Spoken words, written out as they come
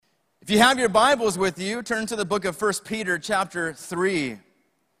you have your Bibles with you, turn to the book of 1 Peter chapter 3.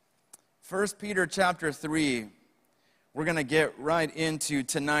 1 Peter chapter 3. We're going to get right into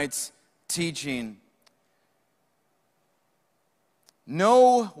tonight's teaching.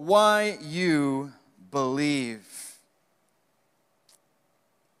 Know why you believe.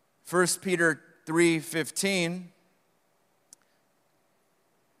 1 Peter 3:15.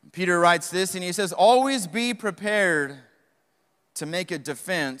 Peter writes this, and he says, "Always be prepared to make a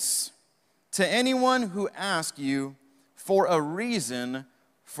defense to anyone who asks you for a reason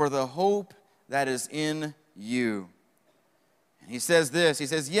for the hope that is in you." And he says this, he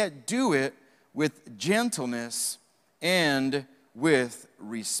says, "Yet do it with gentleness and with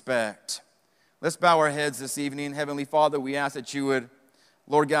respect." Let's bow our heads this evening. Heavenly Father, we ask that you would,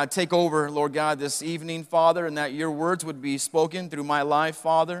 Lord God, take over, Lord God, this evening, Father, and that your words would be spoken through my life,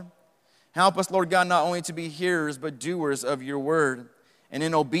 Father. Help us, Lord God, not only to be hearers, but doers of your word. And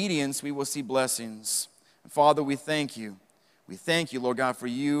in obedience, we will see blessings. And Father, we thank you. We thank you, Lord God, for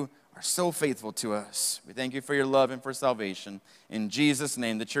you are so faithful to us. We thank you for your love and for salvation. In Jesus'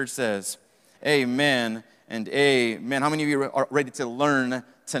 name, the church says, amen and amen. How many of you are ready to learn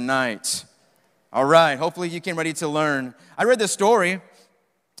tonight? All right, hopefully you came ready to learn. I read this story,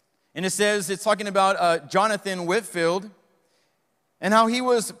 and it says, it's talking about Jonathan Whitfield and how he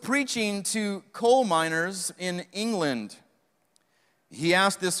was preaching to coal miners in England. He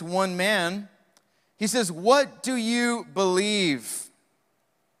asked this one man, he says, "What do you believe?"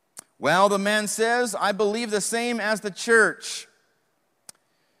 Well, the man says, "I believe the same as the church."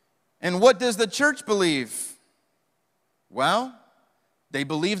 "And what does the church believe?" "Well, they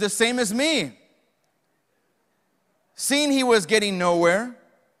believe the same as me." Seeing he was getting nowhere,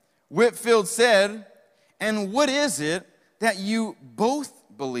 Whitfield said, "And what is it that you both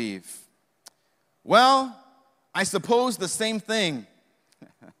believe?" "Well, I suppose the same thing."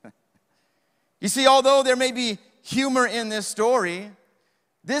 You see, although there may be humor in this story,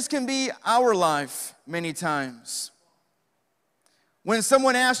 this can be our life many times. When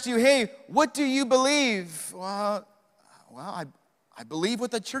someone asks you, "Hey, what do you believe?" Well, I believe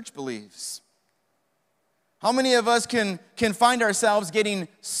what the church believes. How many of us can find ourselves getting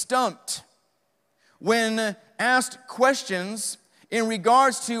stumped when asked questions in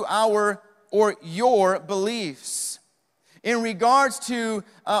regards to our or your beliefs, in regards to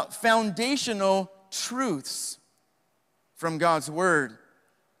foundational truths from God's Word?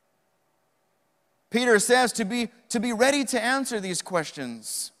 Peter says to be ready to answer these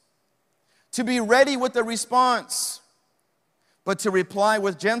questions, to be ready with the response, but to reply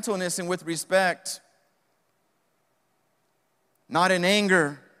with gentleness and with respect. Not in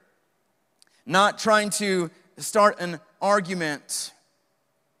anger, not trying to start an argument,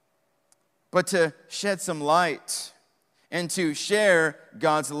 but to shed some light and to share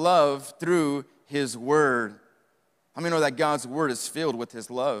God's love through His Word. How many know that God's Word is filled with His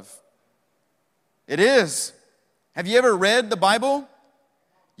love? It is. Have you ever read the Bible?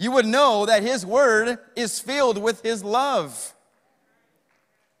 You would know that His Word is filled with His love.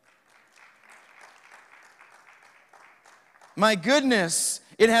 My goodness,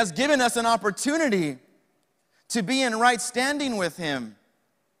 it has given us an opportunity to be in right standing with Him.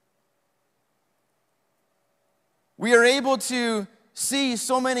 We are able to see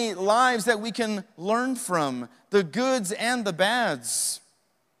so many lives that we can learn from, the goods and the bads.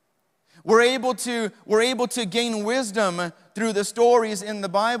 We're able to gain wisdom through the stories in the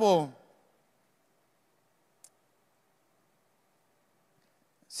Bible.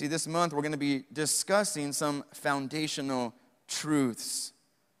 See, this month we're going to be discussing some foundational truths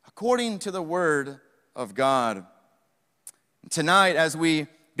according to the Word of God. Tonight, as we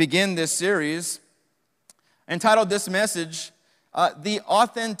begin this series, entitled this message, The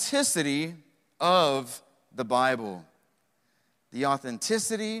Authenticity of the Bible. The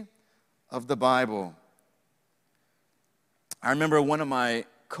authenticity of the Bible. I remember one of my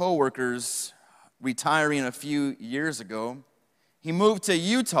coworkers retiring a few years ago. He moved to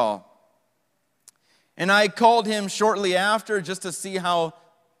Utah. And I called him shortly after just to see how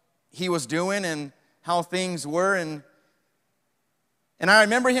he was doing and how things were. And I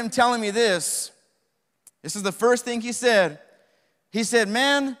remember him telling me this. This is the first thing he said. He said,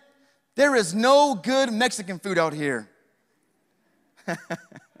 "Man, there is no good Mexican food out here."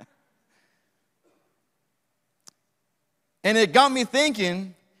 And it got me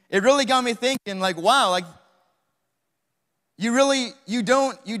thinking, like, wow, like, you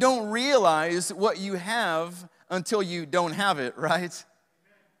don't realize what you have until you don't have it, right?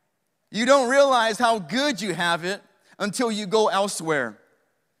 You don't realize how good you have it until you go elsewhere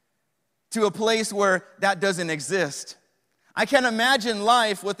to a place where that doesn't exist. I can't imagine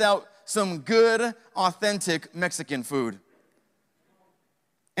life without some good, authentic Mexican food.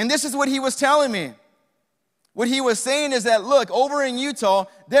 And this is what he was telling me. What he was saying is that, look, over in Utah,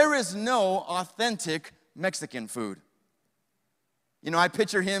 there is no authentic Mexican food. I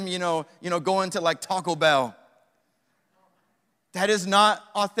picture him, going to like Taco Bell. That is not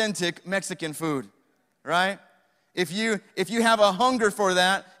authentic Mexican food, right? If you have a hunger for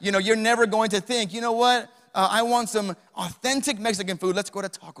that, you're never going to think, you know what? I want some authentic Mexican food. Let's go to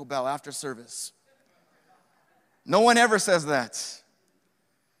Taco Bell after service. No one ever says that.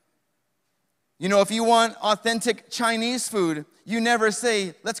 If you want authentic Chinese food, you never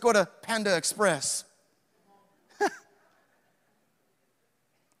say, let's go to Panda Express.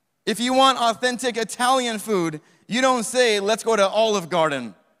 If you want authentic Italian food, you don't say, let's go to Olive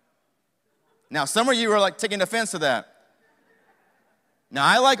Garden. Now, some of you are like taking offense to that. Now,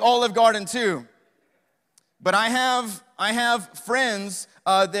 I like Olive Garden too. But I have friends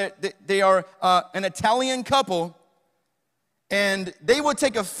that they are an Italian couple, and they would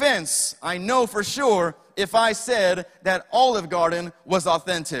take offense, I know for sure, if I said that Olive Garden was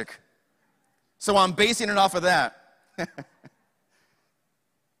authentic. So I'm basing it off of that.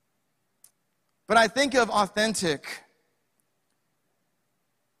 But I think of authentic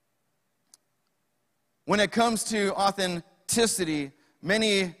when it comes to authenticity.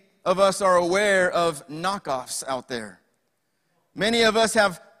 Many of us are aware of knockoffs out there. Many of us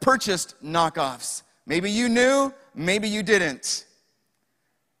have purchased knockoffs. Maybe you knew, maybe you didn't.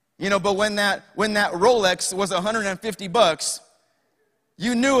 But when that Rolex was $150,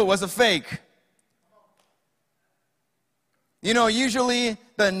 you knew it was a fake. Usually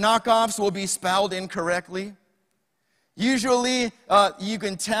the knockoffs will be spelled incorrectly. Usually you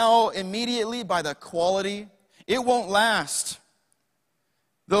can tell immediately by the quality. It won't last.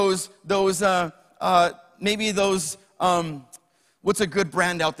 What's a good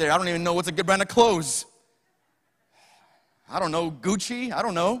brand out there? I don't even know what's a good brand of clothes. I don't know, Gucci? I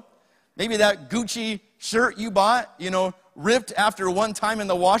don't know. Maybe that Gucci shirt you bought, ripped after one time in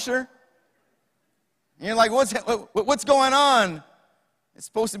the washer. And you're like, what's going on? It's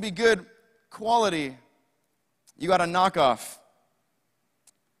supposed to be good quality. You got a knockoff.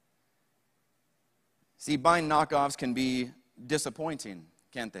 See, buying knockoffs can be disappointing,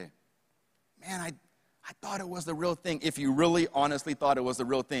 can't they? Man, I thought it was the real thing. If you really honestly thought it was the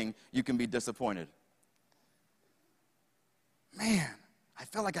real thing, you can be disappointed. Man, I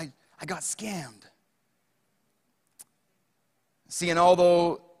felt like I got scammed. See, and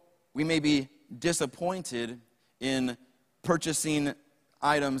although we may be disappointed in purchasing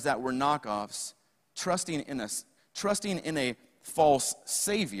items that were knockoffs, trusting in a false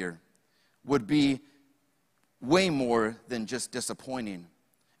Savior would be way more than just disappointing.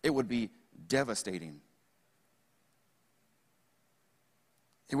 It would be devastating.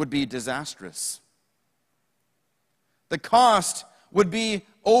 It would be disastrous. The cost would be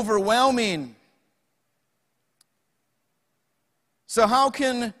overwhelming. So how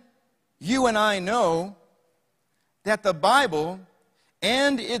can you and I know that the Bible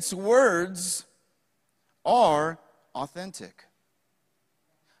and its words are authentic?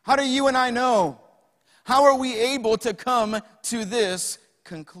 How do you and I know? How are we able to come to this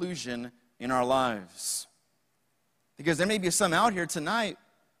conclusion in our lives? Because there may be some out here tonight,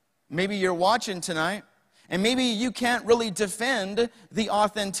 maybe you're watching tonight, and maybe you can't really defend the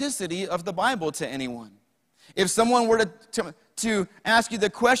authenticity of the Bible to anyone. If someone were to ask you the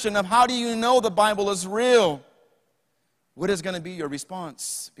question of how do you know the Bible is real, what is going to be your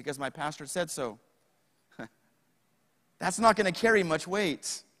response? Because my pastor said so. That's not going to carry much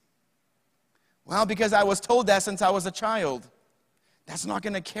weight. Well, because I was told that since I was a child. That's not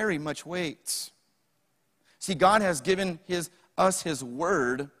going to carry much weight. See, God has given us His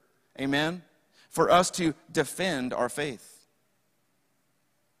word, amen, for us to defend our faith.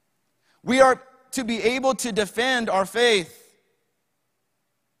 We are to be able to defend our faith.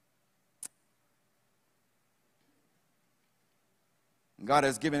 God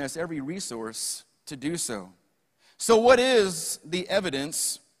has given us every resource to do so. So what is the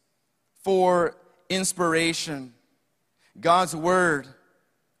evidence for inspiration? God's word.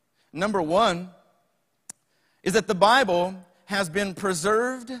 Number one is that the Bible has been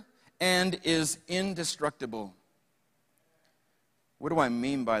preserved and is indestructible. What do I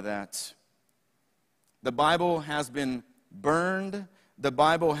mean by that? The Bible has been burned, the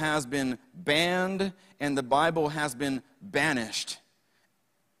Bible has been banned, and the Bible has been banished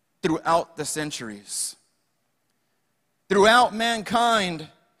throughout the centuries. Throughout mankind,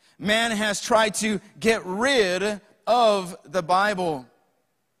 man has tried to get rid of the Bible.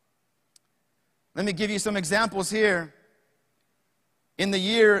 Let me give you some examples here. In the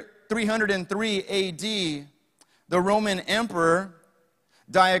year 303 AD, the Roman Emperor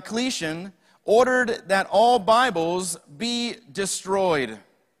Diocletian ordered that all Bibles be destroyed.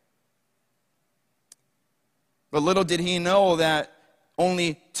 But little did he know that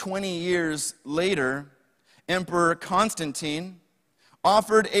only 20 years later, Emperor Constantine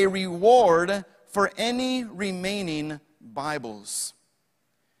offered a reward for any remaining Bibles.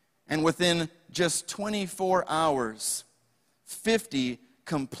 And within just 24 hours, 50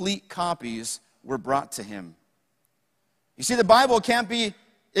 complete copies were brought to him. You see, the Bible can't be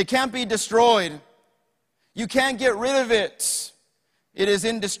destroyed. You can't get rid of it. It is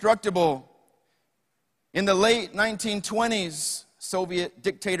indestructible. In the late 1920s, Soviet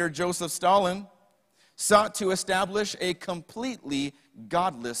dictator Joseph Stalin sought to establish a completely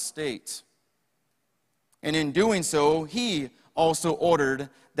godless state. And in doing so, he also ordered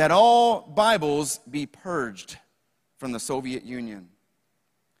that all Bibles be purged from the Soviet Union.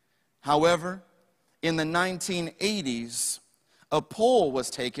 However, in the 1980s, a poll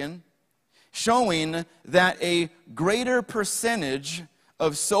was taken showing that a greater percentage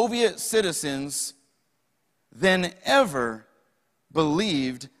of Soviet citizens than ever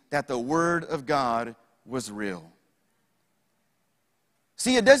believed that the Word of God was real.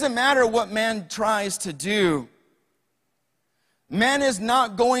 See, it doesn't matter what man tries to do. Man is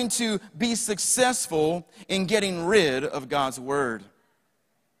not going to be successful in getting rid of God's Word.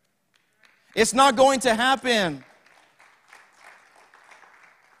 It's not going to happen.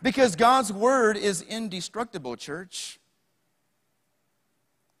 Because God's Word is indestructible, church.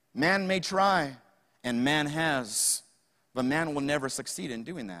 Man may try, and man has, but man will never succeed in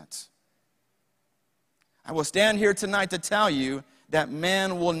doing that. I will stand here tonight to tell you that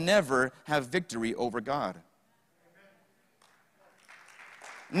man will never have victory over God.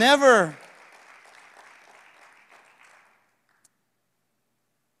 Never.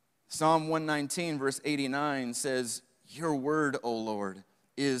 Psalm 119, verse 89 says, "Your word, O Lord,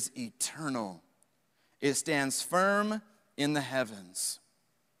 is eternal. It stands firm in the heavens."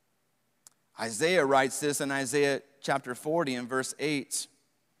 Isaiah writes this in Isaiah chapter 40 and verse 8.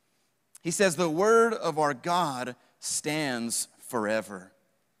 He says, "The word of our God stands forever."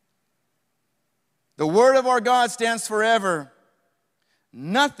 The word of our God stands forever.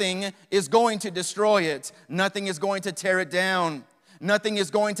 Nothing is going to destroy it. Nothing is going to tear it down. Nothing is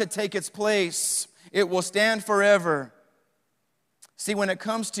going to take its place. It will stand forever. See, when it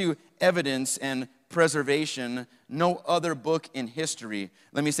comes to evidence and preservation, no other book in history,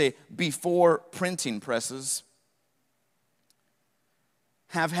 let me say, before printing presses,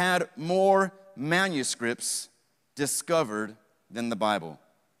 have had more manuscripts discovered than the Bible.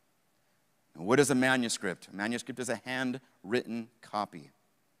 Now, what is a manuscript? A manuscript is a handwritten copy.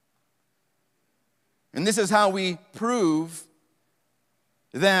 And this is how we prove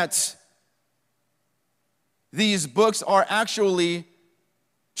that these books are actually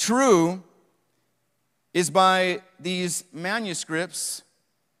true, is by these manuscripts.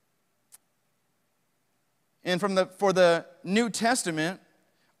 And for the New Testament,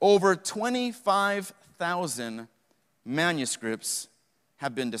 over 25,000 manuscripts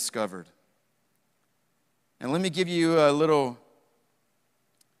have been discovered. And let me give you a little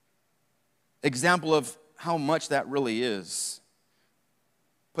example of how much that really is.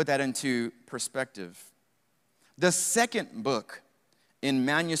 Put that into perspective. The second book in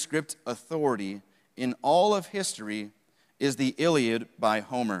manuscript authority in all of history is the Iliad by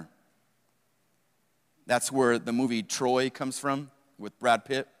Homer. That's where the movie Troy comes from with Brad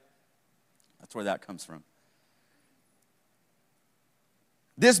Pitt. That's where that comes from.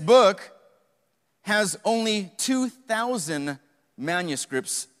 This book has only 2,000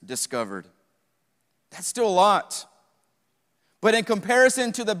 manuscripts discovered. That's still a lot. But in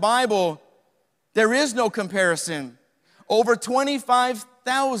comparison to the Bible, there is no comparison. Over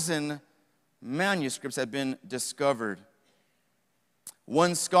 25,000 manuscripts have been discovered.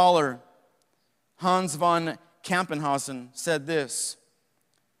 One scholar, Hans von Kampenhausen, said this.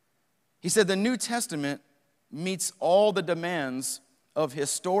 He said, "The New Testament meets all the demands of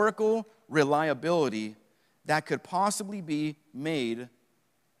historical reliability that could possibly be made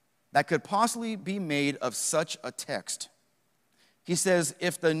of such a text." He says,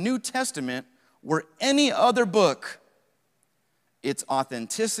 "If the New Testament were any other book, its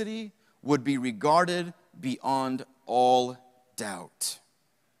authenticity would be regarded beyond all doubt."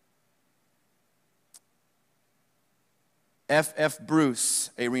 F. Bruce,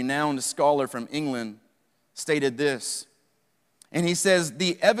 a renowned scholar from England, stated this. And he says,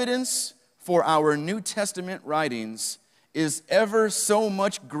 "The evidence for our New Testament writings is ever so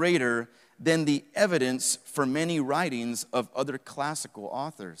much greater than the evidence for many writings of other classical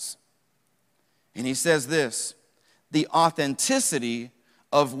authors. And he says this, the authenticity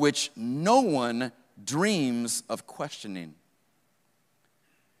of which no one dreams of questioning.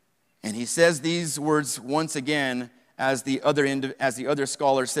 And he says these words once again, as the other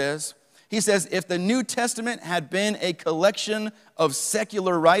scholar says. He says, if the New Testament had been a collection of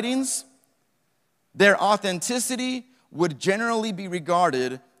secular writings, their authenticity would generally be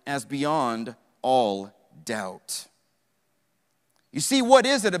regarded as beyond all doubt. You see, what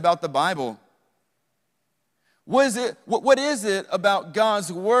is it about the Bible? What is it about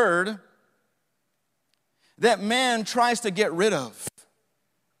God's Word that man tries to get rid of?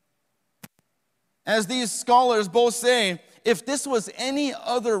 As these scholars both say, if this was any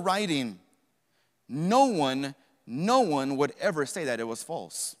other writing, no one would ever say that it was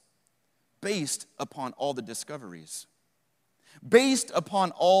false, based upon all the discoveries, based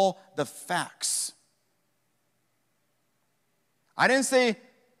upon all the facts. I didn't say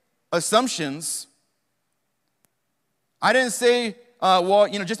assumptions. I didn't say,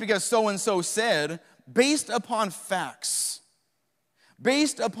 just because so-and-so said, based upon facts,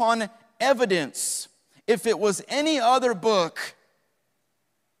 based upon evidence. If it was any other book,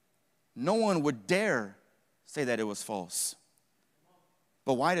 no one would dare say that it was false.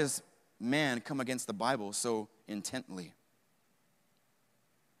 But why does man come against the Bible so intently?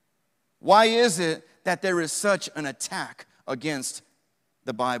 Why is it that there is such an attack against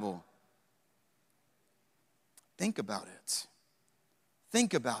the Bible? Think about it.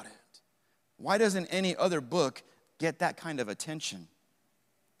 Think about it. Why doesn't any other book get that kind of attention?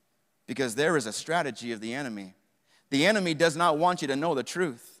 Because there is a strategy of the enemy. The enemy does not want you to know the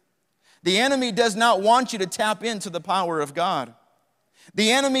truth. The enemy does not want you to tap into the power of God.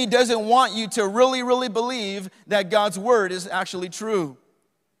 The enemy doesn't want you to really, really believe that God's word is actually true.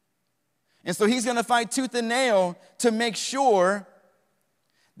 And so he's going to fight tooth and nail to make sure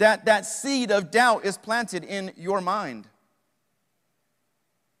that that seed of doubt is planted in your mind.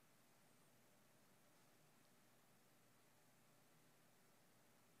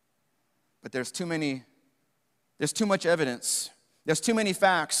 But there's too much evidence. There's too many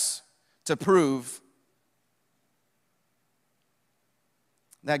facts to prove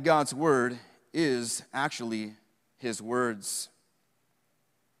that God's word is actually his words.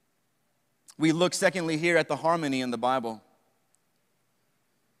 We look secondly here at the harmony in the Bible.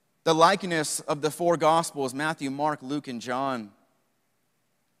 The likeness of the four Gospels, Matthew, Mark, Luke, and John.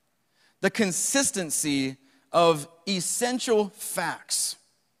 The consistency of essential facts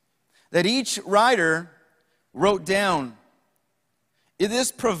that each writer wrote down.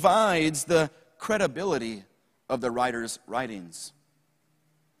 This provides the credibility of the writer's writings.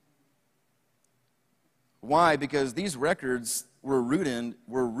 Why? Because these records were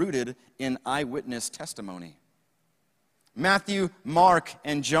rooted in eyewitness testimony. Matthew, Mark,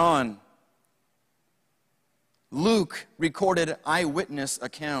 and John. Luke recorded eyewitness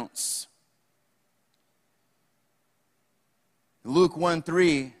accounts. Luke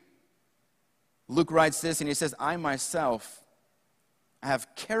 1:3, Luke writes this, and he says, I myself have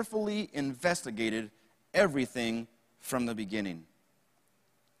carefully investigated everything from the beginning.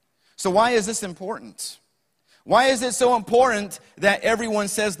 So why is this important? Why is it so important that everyone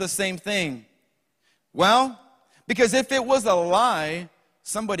says the same thing? Well, because if it was a lie,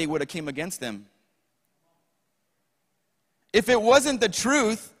 somebody would have came against them. If it wasn't the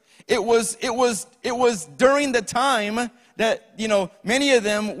truth, it was during the time that, many of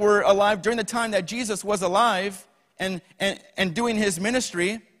them were alive during the time that Jesus was alive and doing his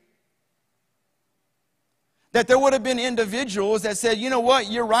ministry, that there would have been individuals that said, you know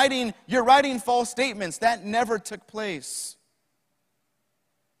what, you're writing false statements. That never took place.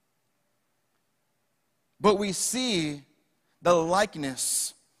 But we see the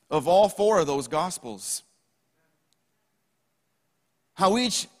likeness of all four of those Gospels. How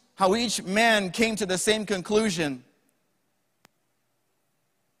each man came to the same conclusion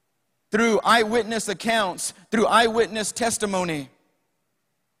through eyewitness accounts, through eyewitness testimony.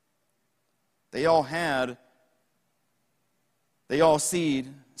 They all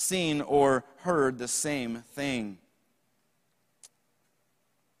seen or heard the same thing.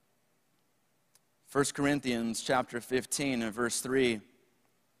 1 Corinthians chapter 15 and verse 3.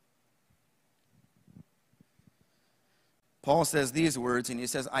 Paul says these words, and he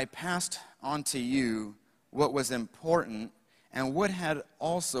says, I passed on to you what was important and what had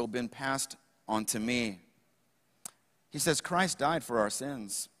also been passed on to me. He says, Christ died for our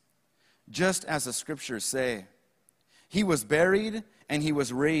sins, just as the scriptures say. He was buried and he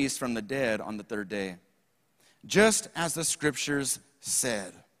was raised from the dead on the third day, just as the scriptures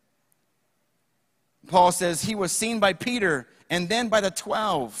said. Paul says he was seen by Peter and then by the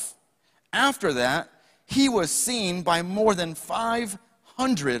 12. After that, he was seen by more than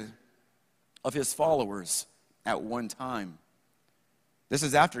 500 of his followers at one time. This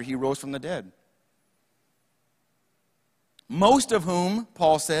is after he rose from the dead. Most of whom,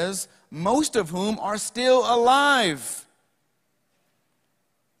 Paul says, most of whom are still alive,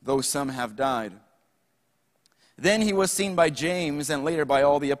 though some have died. Then he was seen by James and later by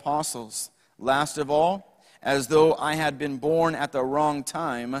all the apostles. Last of all, as though I had been born at the wrong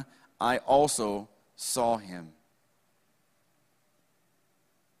time, I also saw him.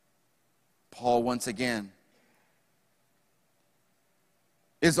 Paul, once again,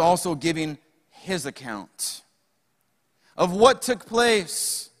 is also giving his account of what took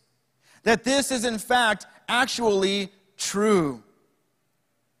place, that this is in fact actually true.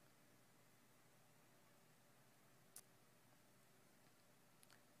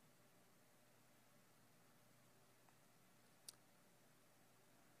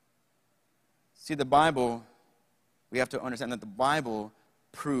 See, the Bible, we have to understand that the Bible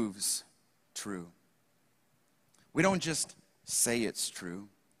proves true. We don't just say it's true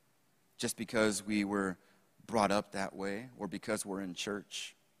just because we were brought up that way or because we're in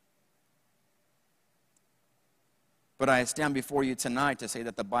church. But I stand before you tonight to say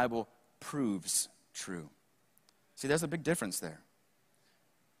that the Bible proves true. See, there's a big difference there.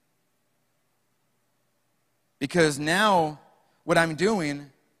 Because now what I'm doing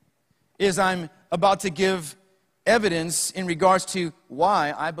is I'm about to give evidence in regards to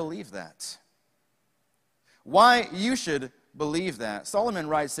why I believe that. Why you should believe that. Solomon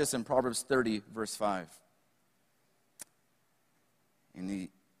writes this in Proverbs 30, verse 5. And he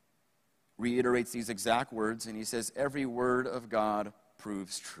reiterates these exact words, and he says, every word of God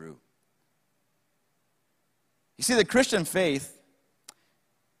proves true. You see, the Christian faith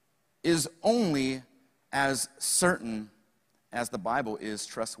is only as certain as the Bible is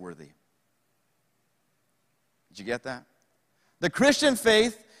trustworthy. Did you get that? The Christian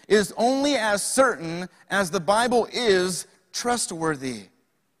faith is only as certain as the Bible is trustworthy.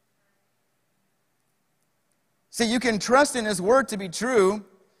 See, you can trust in His Word to be true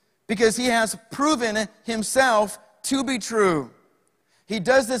because He has proven Himself to be true. He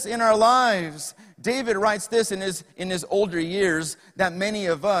does this in our lives. David writes this in his older years that many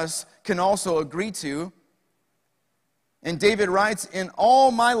of us can also agree to. And David writes, in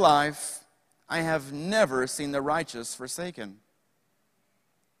all my life, I have never seen the righteous forsaken.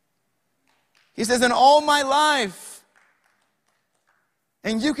 He says, in all my life.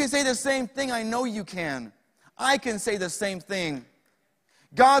 And you can say the same thing. I know you can. I can say the same thing.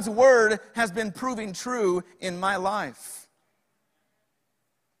 God's word has been proving true in my life.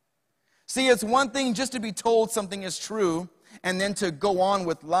 See, it's one thing just to be told something is true and then to go on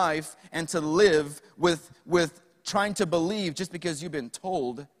with life and to live with trying to believe just because you've been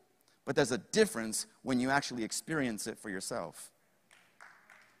told. But there's a difference when you actually experience it for yourself.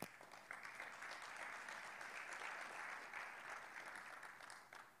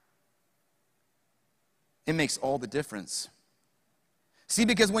 It makes all the difference. See,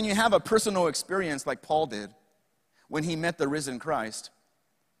 because when you have a personal experience like Paul did when he met the risen Christ,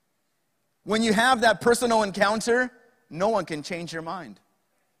 when you have that personal encounter, no one can change your mind.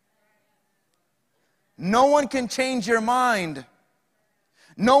 No one can change your mind.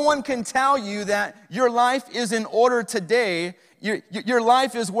 No one can tell you that your life is in order today. Your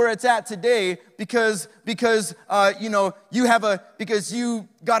life is where it's at today because you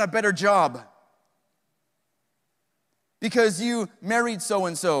got a better job, because you married so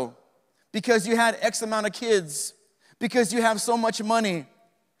and so, because you had X amount of kids, because you have so much money,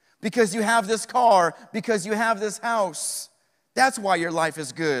 because you have this car, because you have this house. That's why your life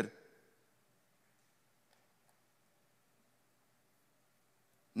is good.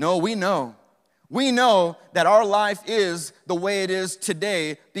 No, we know. We know that our life is the way it is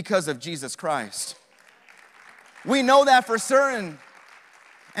today because of Jesus Christ. We know that for certain.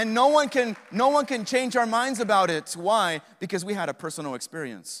 And no one can change our minds about it. Why? Because we had a personal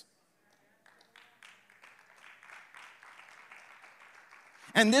experience.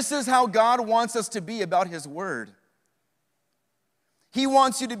 And this is how God wants us to be about His Word. He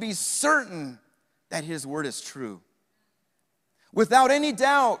wants you to be certain that His Word is true. Without any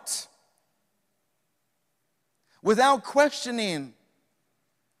doubt, without questioning.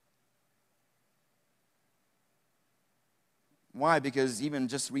 Why? Because even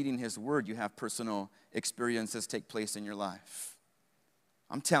just reading His Word, you have personal experiences take place in your life.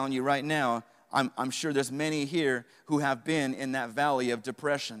 I'm telling you right now, I'm sure there's many here who have been in that valley of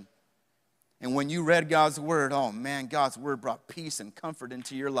depression. And when you read God's Word, oh man, God's Word brought peace and comfort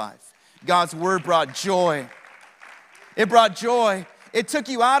into your life. God's word brought joy. It brought joy. It took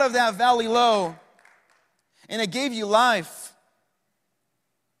you out of that valley low, and it gave you life.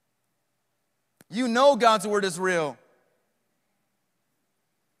 You know God's word is real.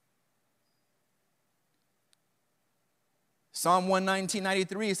 Psalm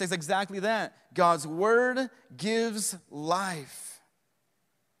 119:93 says exactly that. God's word gives life.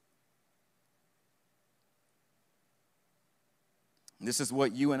 This is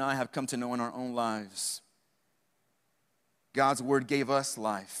what you and I have come to know in our own lives. God's word gave us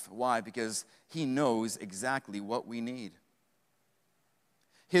life. Why? Because he knows exactly what we need.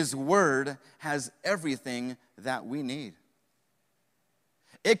 His word has everything that we need.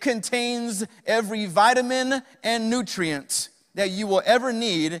 It contains every vitamin and nutrient that you will ever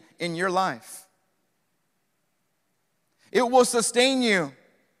need in your life. It will sustain you.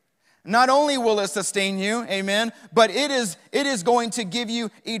 Not only will it sustain you, amen, but it is going to give you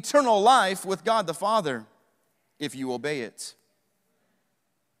eternal life with God the Father if you obey it.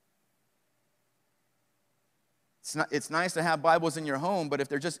 It's nice to have Bibles in your home, but if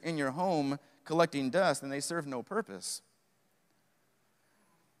they're just in your home collecting dust, then they serve no purpose.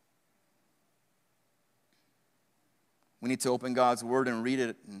 We need to open God's word and read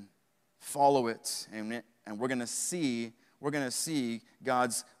it and follow it, and we're going to see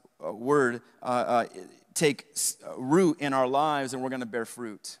God's word take root in our lives, and we're going to bear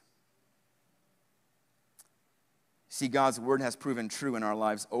fruit. See, God's word has proven true in our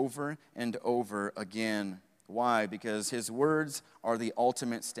lives over and over again. Why? Because his words are the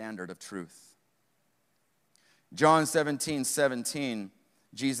ultimate standard of truth. John 17:17,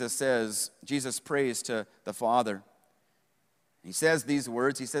 Jesus prays to the Father. He says these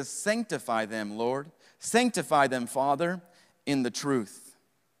words, he says, "Sanctify them, Lord. Sanctify them, Father, in the truth."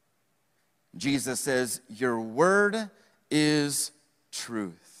 Jesus says, "Your word is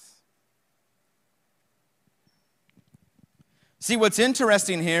truth." See, what's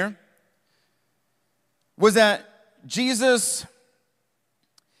interesting here was that Jesus,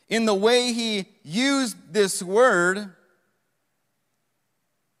 in the way he used this word,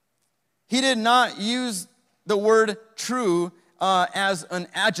 he did not use the word true as an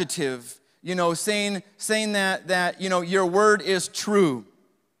adjective, saying that your word is true.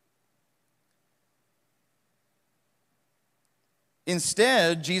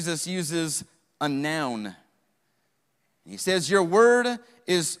 Instead, Jesus uses a noun. He says, your word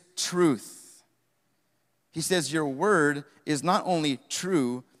is truth. He says, your word is not only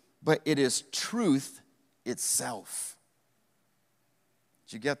true, but it is truth itself.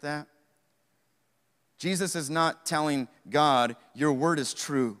 Did you get that? Jesus is not telling God, your word is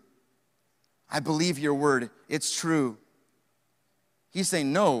true. I believe your word, it's true. He's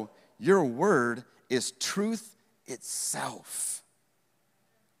saying, no, your word is truth itself.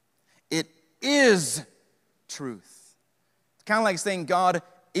 It is truth. It's kind of like saying God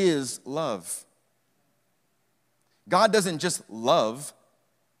is love. God doesn't just love,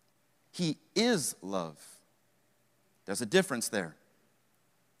 he is love. There's a difference there.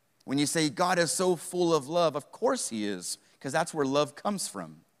 When you say God is so full of love, of course he is, because that's where love comes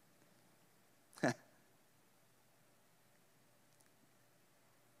from.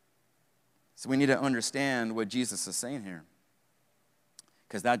 So we need to understand what Jesus is saying here,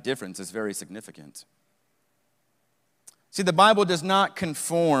 because that difference is very significant. See, the Bible does not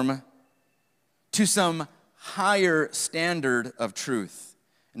conform to some higher standard of truth.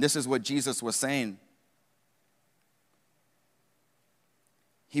 And this is what Jesus was saying.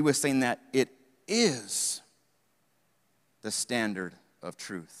 He was saying that it is the standard of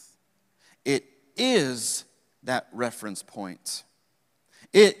truth. It is that reference point.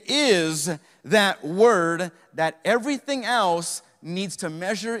 It is that word that everything else needs to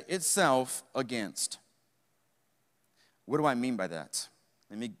measure itself against. What do I mean by that?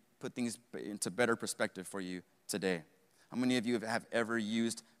 Let me put things into better perspective for you today. How many of you have ever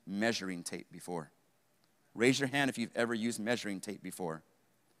used measuring tape before? Raise your hand if you've ever used measuring tape before.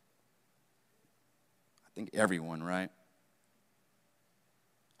 I think everyone, right?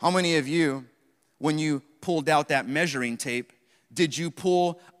 How many of you, when you pulled out that measuring tape, did you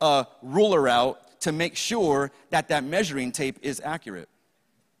pull a ruler out to make sure that that measuring tape is accurate?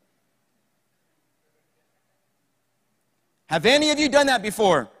 Have any of you done that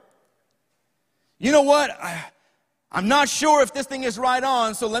before? You know what? I'm not sure if this thing is right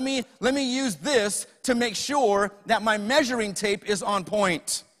on, so let me use this to make sure that my measuring tape is on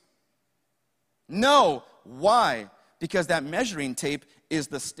point. No. Why? Because that measuring tape is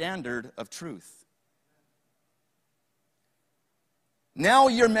the standard of truth. Now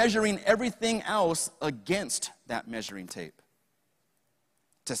you're measuring everything else against that measuring tape.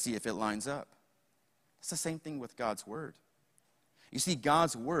 to see if it lines up. It's the same thing with God's word. You see,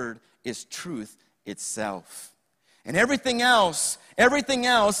 God's word is truth itself. And everything else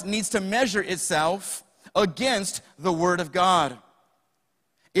needs to measure itself against the word of God.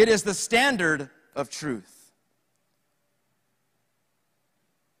 It is the standard of truth.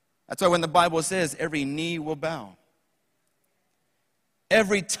 That's why when the Bible says every knee will bow,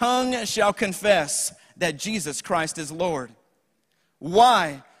 every tongue shall confess that Jesus Christ is Lord.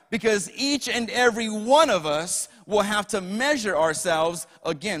 Why? Because each and every one of us will have to measure ourselves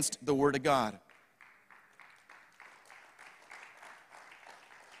against the Word of God.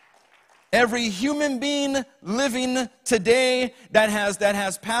 Every human being living today that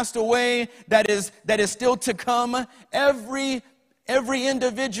has passed away, that is still to come, every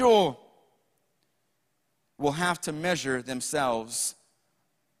individual will have to measure themselves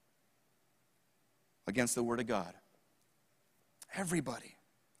against the Word of God. Everybody.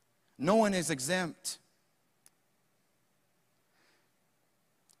 No one is exempt.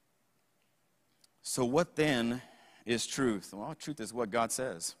 So what then is truth? Well, truth is what God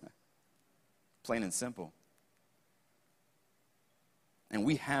says. Plain and simple. And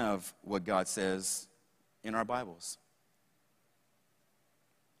we have what God says in our Bibles.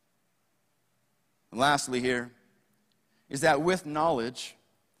 And lastly here is that with knowledge,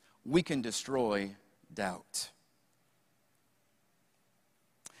 we can destroy doubt.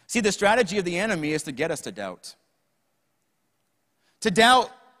 See, the strategy of the enemy is to get us to doubt. To doubt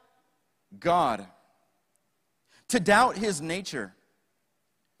God. To doubt his nature.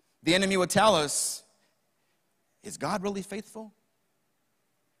 The enemy will tell us, is God really faithful?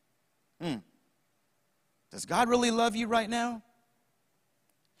 Does God really love you right now?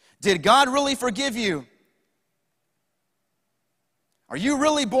 Did God really forgive you? Are you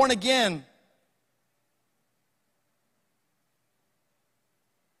really born again?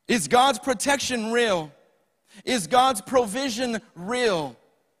 Is God's protection real? Is God's provision real?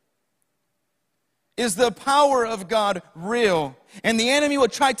 Is the power of God real? And the enemy will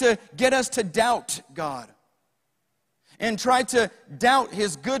try to get us to doubt God and try to doubt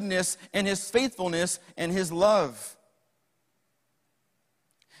his goodness and his faithfulness and his love.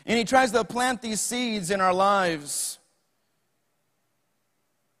 And he tries to plant these seeds in our lives.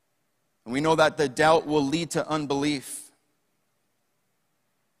 And we know that the doubt will lead to unbelief.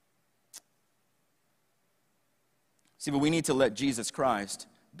 See, but we need to let Jesus Christ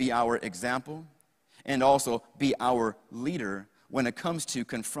be our example and also be our leader when it comes to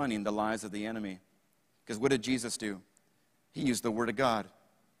confronting the lies of the enemy. Because what did Jesus do? He used the Word of God.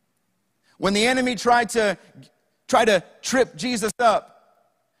 When the enemy tried to trip Jesus up,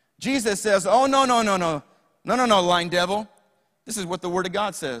 Jesus says, oh, no, lying devil. This is what the Word of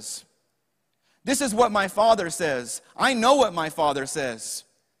God says. This is what my Father says. I know what my Father says.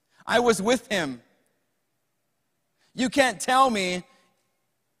 I was with him. You can't tell me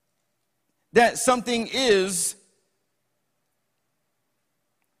that something is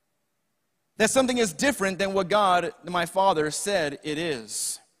different than what God, my Father, said it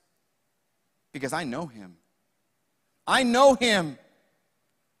is. Because I know him. I know him.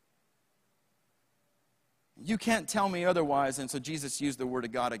 You can't tell me otherwise. And so Jesus used the Word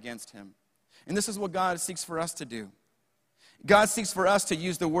of God against him. And this is what God seeks for us to do. God seeks for us to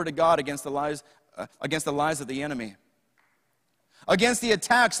use the Word of God against the lies of the enemy, against the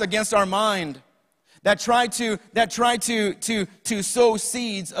attacks against our mind that try to sow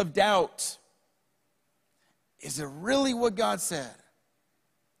seeds of doubt. Is it really what God said?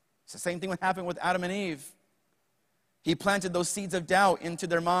 It's the same thing that happened with Adam and Eve. He planted those seeds of doubt into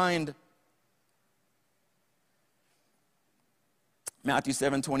their mind. Matthew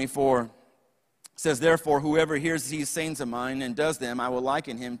 7:24 says, therefore, whoever hears these sayings of mine and does them, I will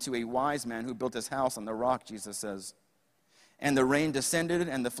liken him to a wise man who built his house on the rock, Jesus says. And the rain descended,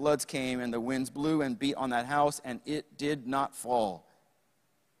 and the floods came, and the winds blew and beat on that house, and it did not fall,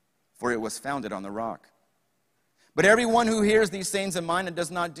 for it was founded on the rock. But everyone who hears these sayings of mine and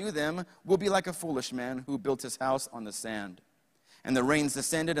does not do them will be like a foolish man who built his house on the sand. And the rains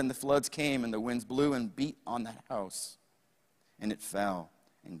descended, and the floods came, and the winds blew and beat on that house, and it fell,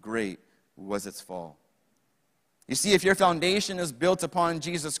 and great was its fall. You see, if your foundation is built upon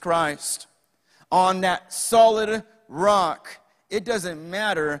Jesus Christ, on that solid rock, it doesn't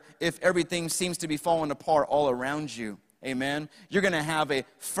matter if everything seems to be falling apart all around you. Amen? You're going to have a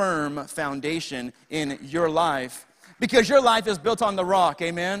firm foundation in your life because your life is built on the rock.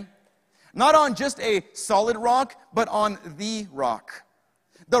 Amen? Not on just a solid rock, but on the rock.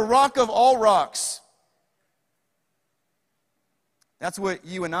 The rock of all rocks. That's what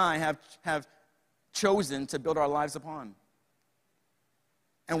you and I have chosen to build our lives upon.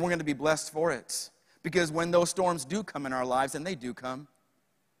 And we're going to be blessed for it. Because when those storms do come in our lives, and they do come,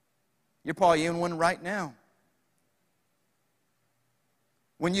 you're probably in one right now.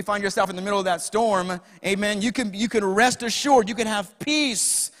 When you find yourself in the middle of that storm, amen, you can rest assured, you can have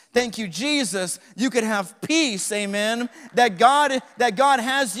peace. Thank you, Jesus. You can have peace, amen, that God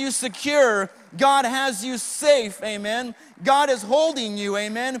has you secure. God has you safe, amen. God is holding you,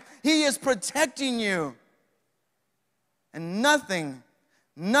 amen. He is protecting you. And nothing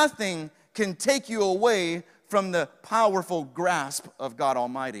can take you away from the powerful grasp of God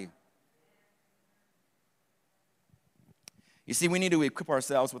Almighty. You see, we need to equip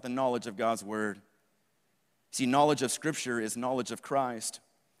ourselves with the knowledge of God's Word. See, knowledge of Scripture is knowledge of Christ,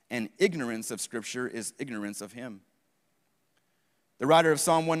 and ignorance of Scripture is ignorance of Him. The writer of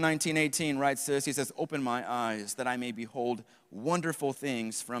Psalm 119:18 writes this. He says, "Open my eyes that I may behold wonderful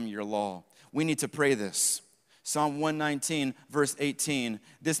things from your law." We need to pray this. Psalm 119, verse 18.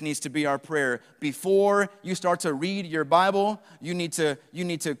 This needs to be our prayer. Before you start to read your Bible, you need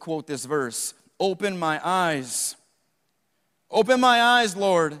to quote this verse. Open my eyes. Open my eyes,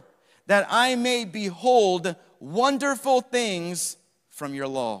 Lord, that I may behold wonderful things from your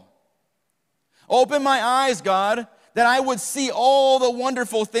law. Open my eyes, God, that I would see all the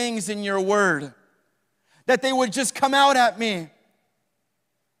wonderful things in your word. That they would just come out at me.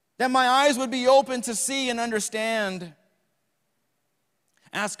 That my eyes would be open to see and understand.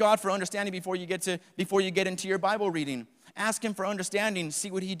 Ask God for understanding before you get into your Bible reading. Ask Him for understanding,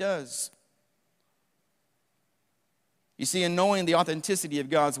 see what He does. You see, in knowing the authenticity of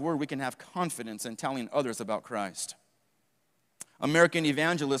God's Word, we can have confidence in telling others about Christ. American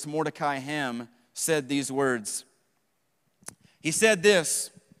evangelist Mordecai Ham said these words. He said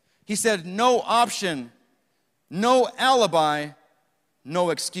this. He said, "No option, no alibi, no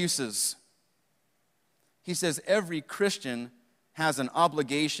excuses." He says, every Christian has an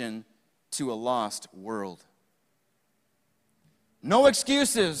obligation to a lost world. No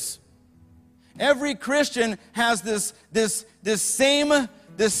excuses. Every Christian has this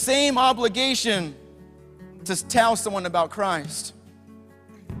same obligation to tell someone about Christ.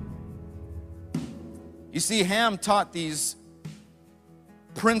 You see, Ham taught these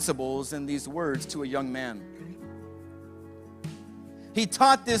principles and these words to a young man. He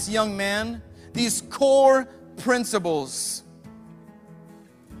taught this young man these core principles,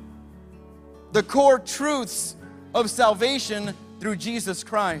 the core truths of salvation through Jesus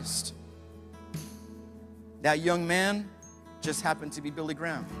Christ. That young man just happened to be Billy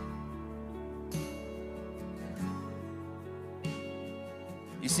Graham.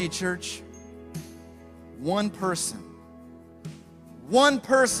 You see, church, one person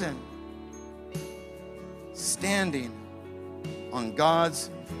standing on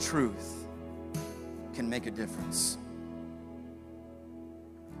God's truth can make a difference.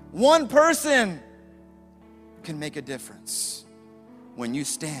 One person can make a difference when you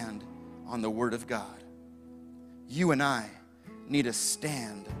stand on the Word of God. You and I need to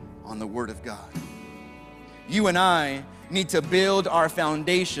stand on the Word of God. You and I need to build our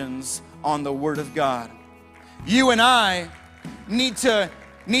foundations on the Word of God. You and I need to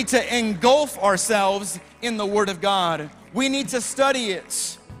engulf ourselves in the Word of God. We need to study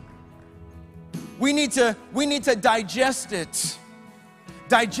it. We need to digest it.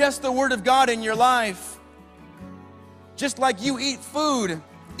 Digest the Word of God in your life. Just like you eat food,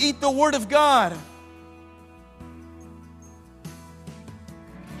 eat the Word of God.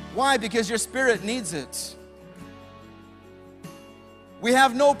 Why? Because your spirit needs it. We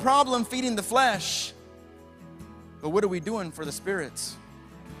have no problem feeding the flesh. But what are we doing for the spirits?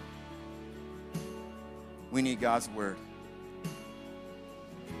 We need God's Word.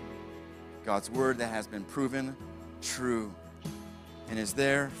 God's Word that has been proven true and is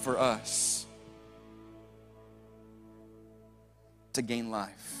there for us to gain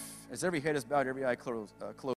life. As every head is bowed, every eye closed.